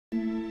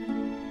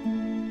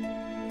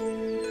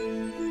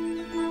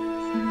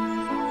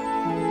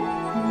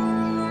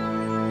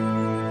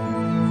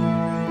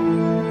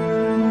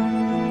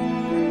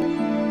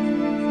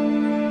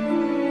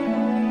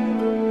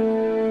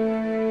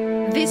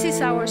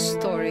our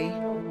story.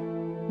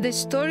 The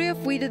story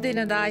of Guido de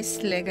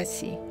Nadai's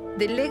legacy.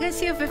 The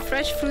legacy of a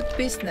fresh fruit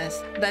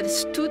business that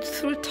stood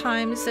through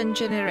times and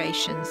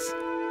generations.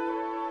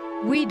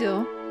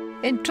 Guido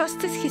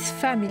entrusted his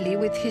family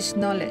with his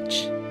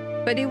knowledge,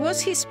 but it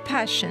was his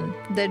passion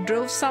that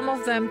drove some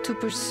of them to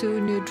pursue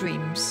new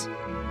dreams.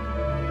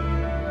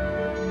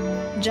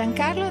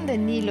 Giancarlo and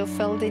Danilo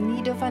felt the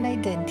need of an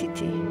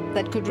identity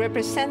that could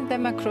represent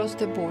them across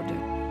the border.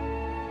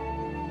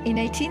 In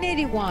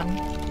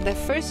 1881, the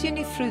first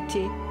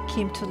Unifrutti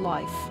came to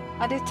life,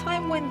 at a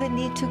time when the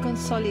need to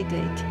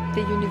consolidate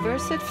the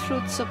universal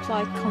fruit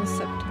supply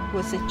concept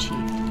was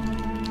achieved.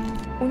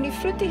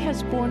 Unifrutti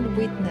has borne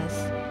witness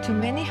to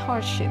many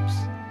hardships.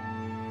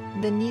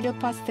 Danilo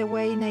passed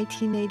away in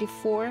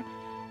 1884,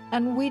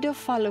 and Guido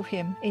followed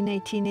him in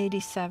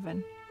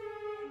 1887.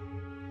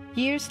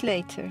 Years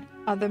later,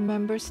 other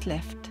members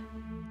left.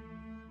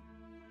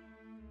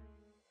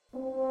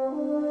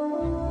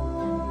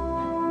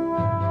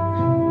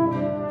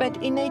 But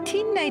in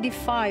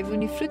 1895,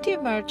 Unifrutti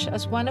emerged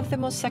as one of the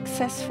most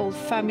successful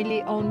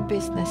family-owned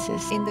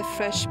businesses in the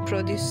fresh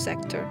produce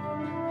sector.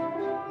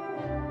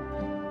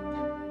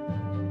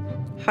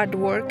 Hard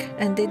work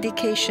and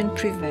dedication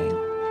prevail.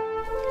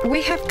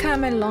 We have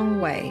come a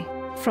long way.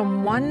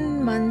 From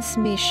one man's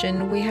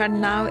mission, we are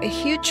now a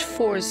huge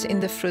force in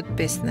the fruit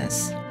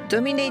business,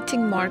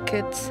 dominating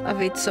markets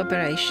of its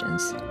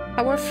operations.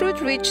 Our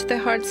fruit reaches the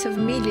hearts of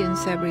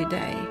millions every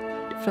day.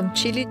 From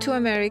Chile to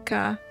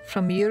America,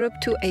 from Europe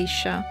to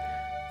Asia,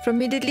 from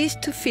Middle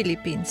East to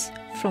Philippines,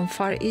 from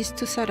Far East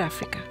to South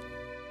Africa.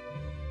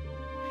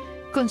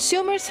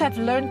 Consumers have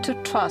learned to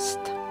trust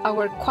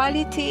our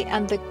quality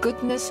and the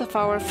goodness of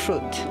our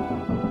fruit.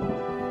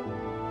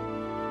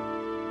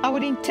 Our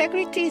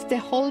integrity is the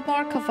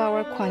hallmark of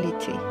our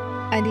quality,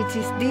 and it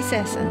is this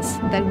essence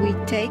that we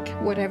take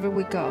wherever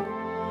we go.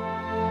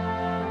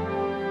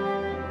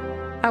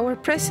 Our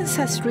presence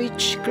has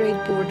reached great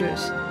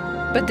borders.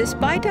 But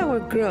despite our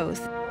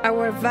growth,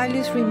 our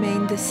values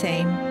remain the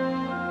same.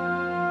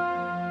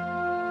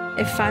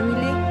 A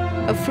family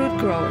of fruit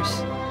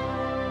growers.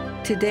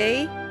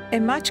 Today,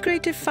 a much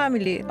greater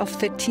family of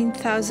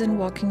 13,000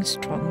 walking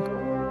strong.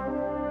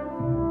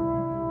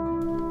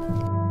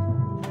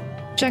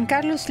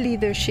 Giancarlo's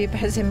leadership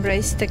has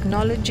embraced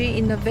technology,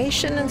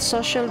 innovation, and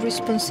social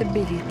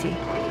responsibility,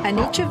 and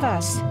each of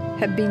us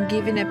have been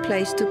given a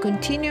place to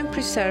continue and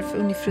preserve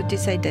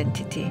Unifrutti's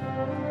identity.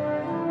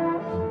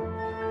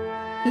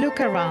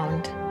 Look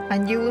around,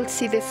 and you will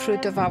see the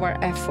fruit of our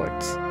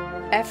efforts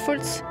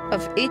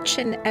of each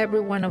and every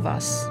one of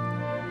us.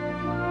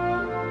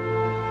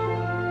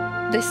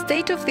 The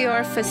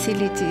state-of-the-art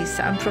facilities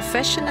and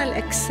professional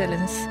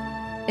excellence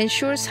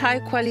ensures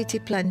high-quality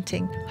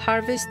planting,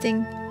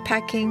 harvesting,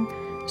 packing,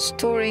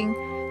 storing,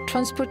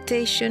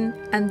 transportation,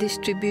 and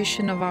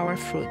distribution of our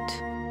fruit.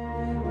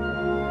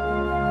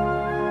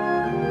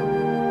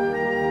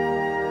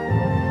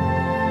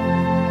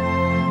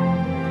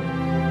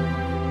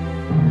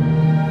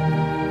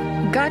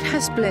 God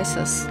has blessed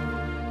us.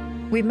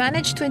 We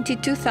manage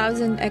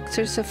 22,000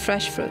 hectares of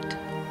fresh fruit,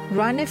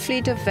 run a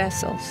fleet of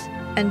vessels,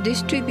 and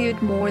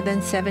distribute more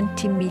than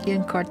 70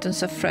 million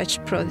cartons of fresh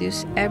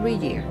produce every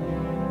year.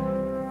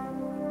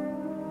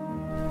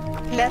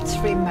 Let's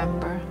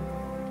remember,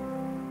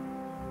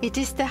 it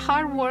is the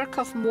hard work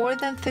of more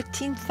than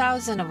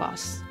 13,000 of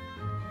us,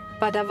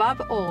 but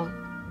above all,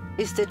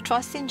 is the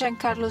trust in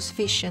Giancarlo's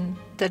vision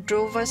that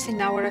drove us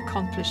in our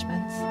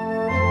accomplishments.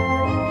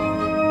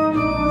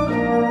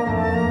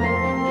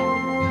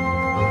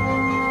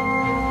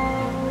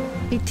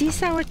 It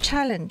is our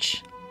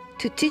challenge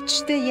to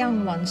teach the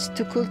young ones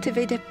to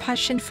cultivate a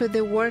passion for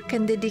their work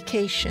and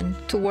dedication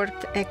toward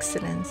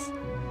excellence.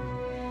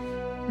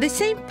 The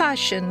same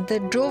passion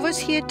that drove us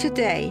here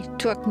today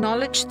to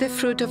acknowledge the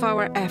fruit of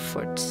our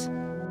efforts.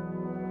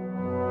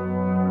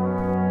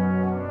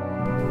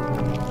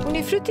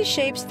 Unifrutti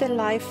shapes the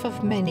life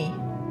of many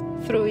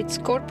through its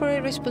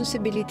corporate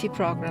responsibility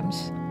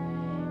programs,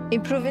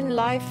 improving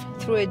life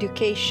through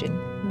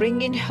education,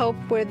 bringing hope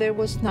where there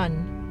was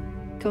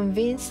none,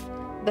 convinced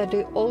that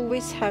we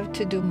always have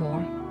to do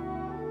more.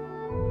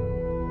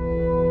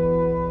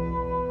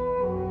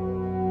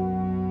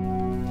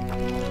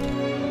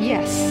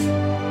 Yes,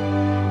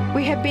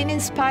 we have been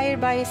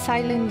inspired by a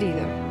silent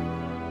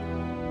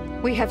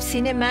leader. We have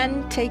seen a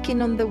man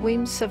taking on the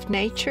whims of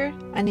nature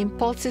and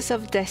impulses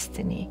of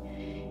destiny,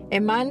 a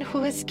man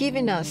who has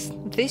given us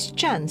this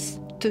chance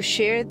to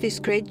share this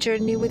great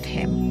journey with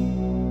him.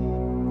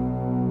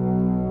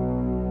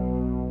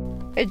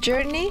 A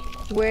journey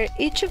where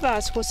each of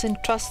us was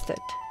entrusted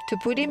to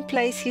put in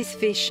place his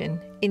vision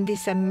in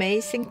this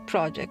amazing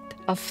project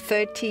of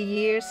 30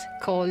 years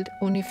called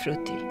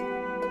Unifrutti.